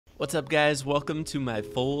What's up guys, welcome to my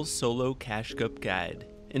full solo cash cup guide.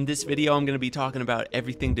 In this video I'm going to be talking about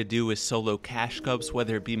everything to do with solo cash cups,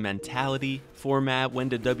 whether it be mentality, format,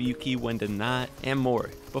 when to wkey, when to not, and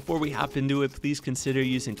more. Before we hop into it, please consider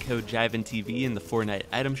using code JivanTV in the Fortnite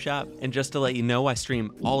item shop. And just to let you know, I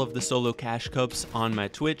stream all of the solo cash cups on my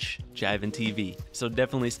Twitch, JivanTV, so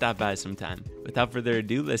definitely stop by sometime. Without further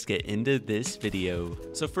ado, let's get into this video.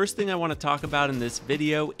 So first thing I want to talk about in this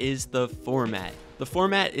video is the format. The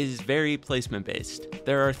format is very placement based.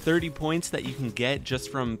 There are 30 points that you can get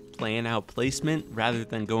just from playing out placement rather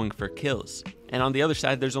than going for kills. And on the other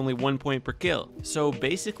side, there's only 1 point per kill. So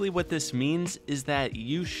basically what this means is that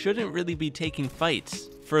you shouldn't really be taking fights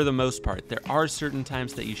for the most part. There are certain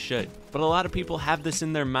times that you should. But a lot of people have this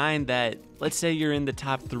in their mind that, let's say you're in the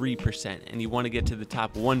top 3% and you want to get to the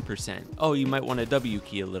top 1%. Oh, you might want to W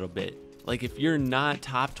key a little bit. Like if you're not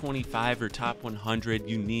top 25 or top 100,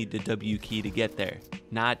 you need to W key to get there.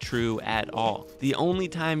 Not true at all. The only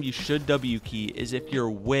time you should W key is if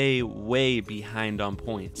you're way behind on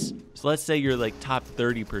points. So let's say you're like top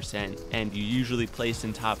 30% and you usually place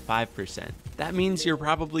in top 5%. That means you're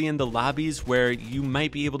probably in the lobbies where you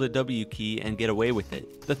might be able to W key and get away with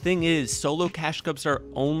it. The thing is, solo cash cups are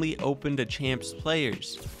only open to champs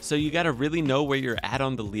players. So you gotta really know where you're at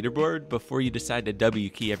on the leaderboard before you decide to W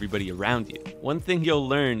key everybody around you. One thing you'll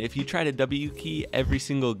learn if you try to W key every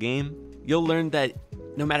single game, you'll learn that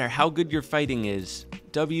no matter how good your fighting is,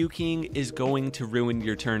 W keying is going to ruin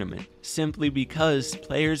your tournament. Simply because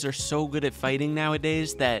players are so good at fighting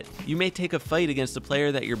nowadays that you may take a fight against a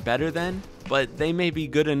player that you're better than, but they may be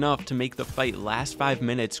good enough to make the fight last 5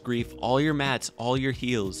 minutes, grief all your mats, all your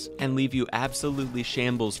heals, and leave you absolutely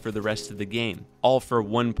shambles for the rest of the game. All for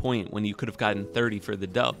 1 point when you could have gotten 30 for the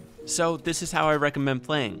dub. So this is how I recommend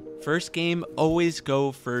playing. First game, always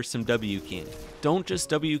go for some W keying. Don't just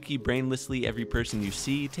W key brainlessly every person you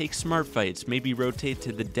see, take smart fights, maybe rotate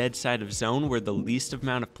to the dead side of zone where the least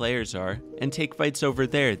amount of players are, and take fights over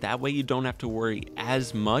there. That way you don't have to worry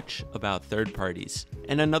as much about third parties.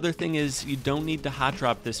 And another thing is, you don't need to hot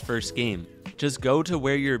drop this first game. Just go to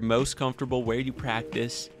where you're most comfortable, where you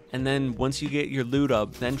practice, and then once you get your loot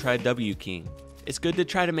up, then try W keying. It's good to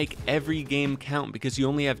try to make every game count because you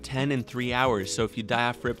only have 10 in 3 hours, so if you die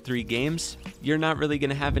off rip 3 games, you're not really going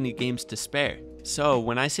to have any games to spare. So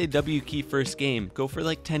when I say W key first game, go for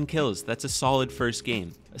like 10 kills. That's a solid first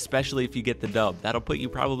game, especially if you get the dub. That'll put you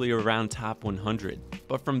probably around top 100.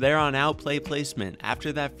 But from there on out, play placement.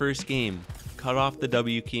 After that first game, cut off the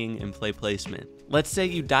W keying and play placement. Let's say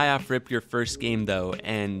you die off rip your first game though,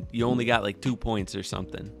 and you only got like 2 points or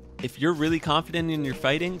something. If you're really confident in your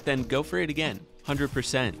fighting, then go for it again.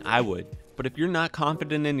 100%, I would. But if you're not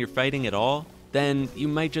confident in your fighting at all, then you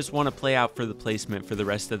might just want to play out for the placement for the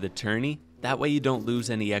rest of the tourney. That way you don't lose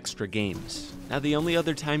any extra games. Now the only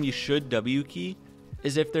other time you should W key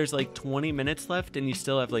is if there's like 20 minutes left and you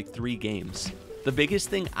still have like 3 games. The biggest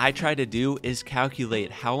thing I try to do is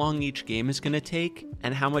calculate how long each game is going to take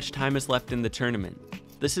and how much time is left in the tournament.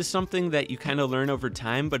 This is something that you kind of learn over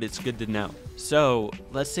time, but it's good to know. So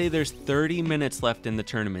let's say there's 30 minutes left in the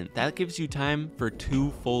tournament. That gives you time for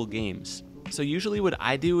 2 full games. So usually what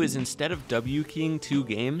I do is instead of W keying 2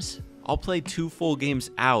 games, I'll play 2 full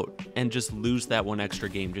games out and just lose that 1 extra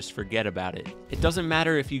game, just forget about it. It doesn't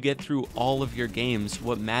matter if you get through all of your games,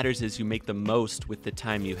 what matters is you make the most with the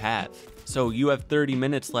time you have. So you have 30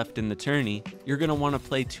 minutes left in the tourney, you're going to want to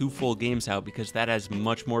play 2 full games out because that has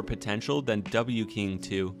much more potential than W keying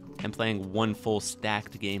 2 and playing 1 full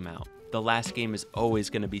stacked game out. The last game is always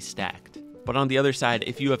going to be stacked. But on the other side,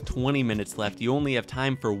 if you have 20 minutes left, you only have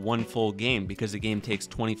time for 1 full game because the game takes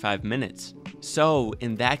 25 minutes. So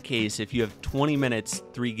in that case, if you have 20 minutes,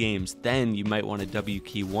 3 games, then you might want to W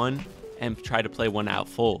key 1 and try to play 1 out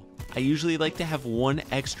full. I usually like to have 1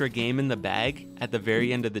 extra game in the bag at the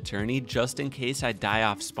very end of the tourney just in case I die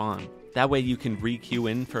off spawn. That way you can re-queue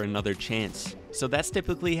in for another chance. So that's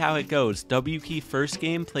typically how it goes. W key first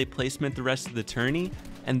game, play placement the rest of the tourney,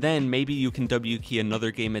 and then maybe you can W key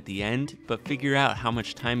another game at the end, but figure out how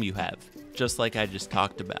much time you have, just like I just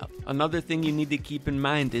talked about. Another thing you need to keep in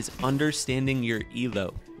mind is understanding your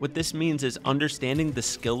elo. What this means is understanding the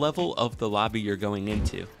skill level of the lobby you're going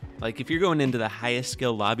into. Like if you're going into the highest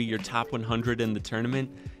skill lobby, you're top 100 in the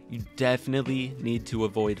tournament, you definitely need to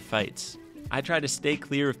avoid fights. I try to stay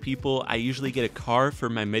clear of people. I usually get a car for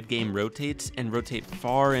my mid-game rotates and rotate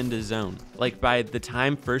far into zone. Like by the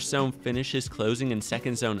time first zone finishes closing and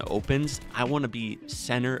second zone opens, I want to be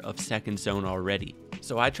center of second zone already.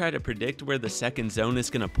 So I try to predict where the second zone is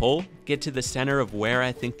going to pull, get to the center of where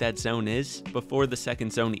I think that zone is before the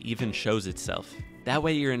second zone even shows itself. That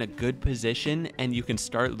way you're in a good position and you can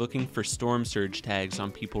start looking for storm surge tags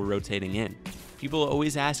on people rotating in. People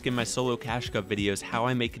always ask in my solo cash cup videos how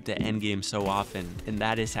I make it to endgame so often, and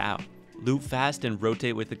that is how. Loot fast and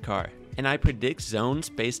rotate with the car. And I predict zones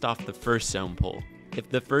based off the first zone pull. If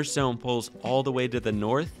the first zone pulls all the way to the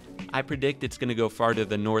north, I predict it's going to go far to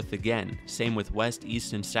the north again, same with west,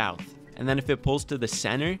 east, and south. And then if it pulls to the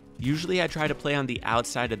center, usually I try to play on the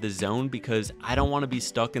outside of the zone because I don't want to be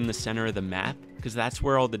stuck in the center of the map, because that's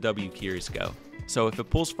where all the W keys go. So if it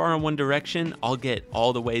pulls far in one direction, I'll get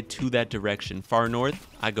all the way to that direction. Far north,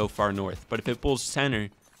 I go far north. But if it pulls center,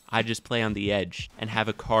 I just play on the edge and have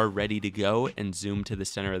a car ready to go and zoom to the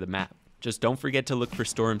center of the map. Just don't forget to look for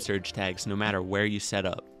storm surge tags no matter where you set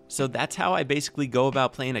up. So that's how I basically go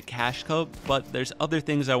about playing a cash cup, but there's other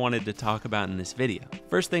things I wanted to talk about in this video.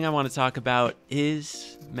 First thing I want to talk about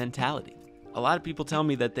is mentality. A lot of people tell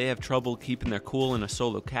me that they have trouble keeping their cool in a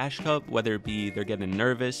solo cash cup, whether it be they're getting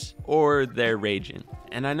nervous or they're raging.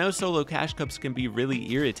 And I know solo cash cups can be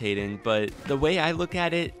really irritating, but the way I look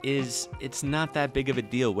at it is it's not that big of a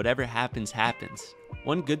deal. Whatever happens, happens.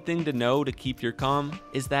 One good thing to know to keep your calm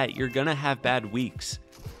is that you're gonna have bad weeks.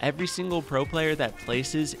 Every single pro player that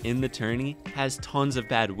places in the tourney has tons of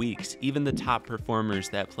bad weeks, even the top performers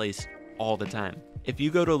that place all the time. If you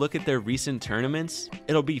go to look at their recent tournaments,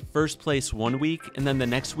 it'll be first place one week, and then the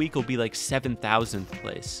next week will be like 7,000th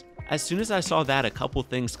place. As soon as I saw that, a couple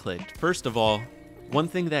things clicked. First of all, one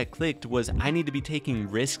thing that clicked was I need to be taking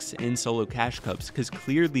risks in solo cash cups, because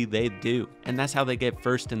clearly they do, and that's how they get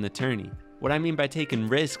first in the tourney. What I mean by taking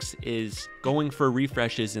risks is going for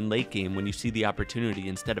refreshes in late game when you see the opportunity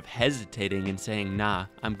instead of hesitating and saying, nah,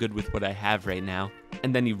 I'm good with what I have right now,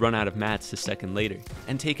 and then you run out of mats a second later.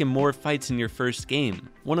 And taking more fights in your first game.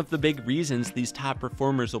 One of the big reasons these top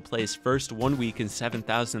performers will place first one week and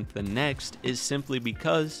 7,000th the next is simply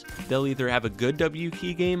because they'll either have a good W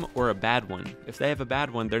key game or a bad one. If they have a bad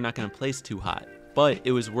one, they're not going to place too hot. But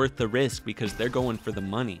it was worth the risk because they're going for the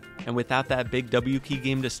money. And without that big W key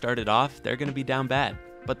game to start it off, they're going to be down bad.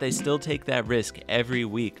 But they still take that risk every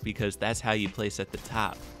week because that's how you place at the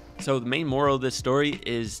top. So the main moral of this story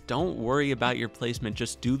is don't worry about your placement,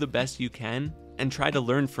 just do the best you can and try to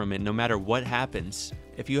learn from it no matter what happens.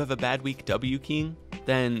 If you have a bad week W keying,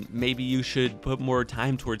 then maybe you should put more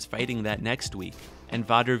time towards fighting that next week and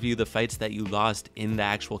VOD review the fights that you lost in the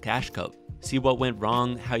actual cash cup. See what went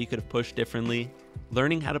wrong, how you could have pushed differently.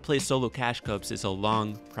 Learning how to play solo cash cups is a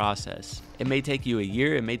long process. It may take you a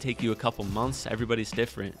year, it may take you a couple months, everybody's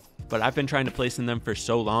different. But I've been trying to place in them for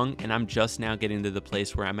so long, and I'm just now getting to the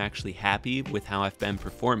place where I'm actually happy with how I've been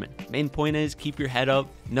performing. Main point is keep your head up.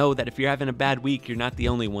 Know that if you're having a bad week, you're not the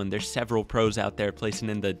only one. There's several pros out there placing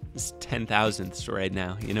in the 10,000ths right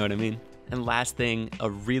now, you know what I mean? And last thing, a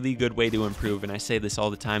really good way to improve, and I say this all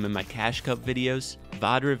the time in my Cash Cup videos,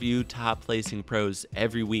 VOD review top placing pros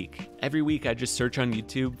every week. Every week I just search on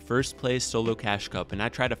YouTube, first place solo Cash Cup, and I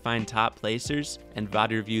try to find top placers and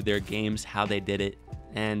VOD review their games, how they did it,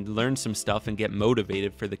 and learn some stuff and get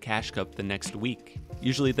motivated for the Cash Cup the next week.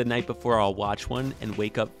 Usually the night before I'll watch one and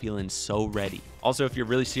wake up feeling so ready. Also, if you're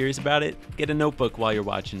really serious about it, get a notebook while you're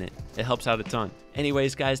watching it. It helps out a ton.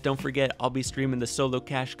 Anyways, guys, don't forget I'll be streaming the Solo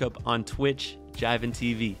Cash Cup on Twitch,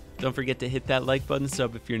 JivanTV. Don't forget to hit that like button,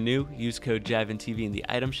 sub if you're new, use code JivanTV in the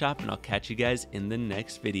item shop, and I'll catch you guys in the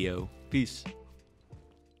next video. Peace.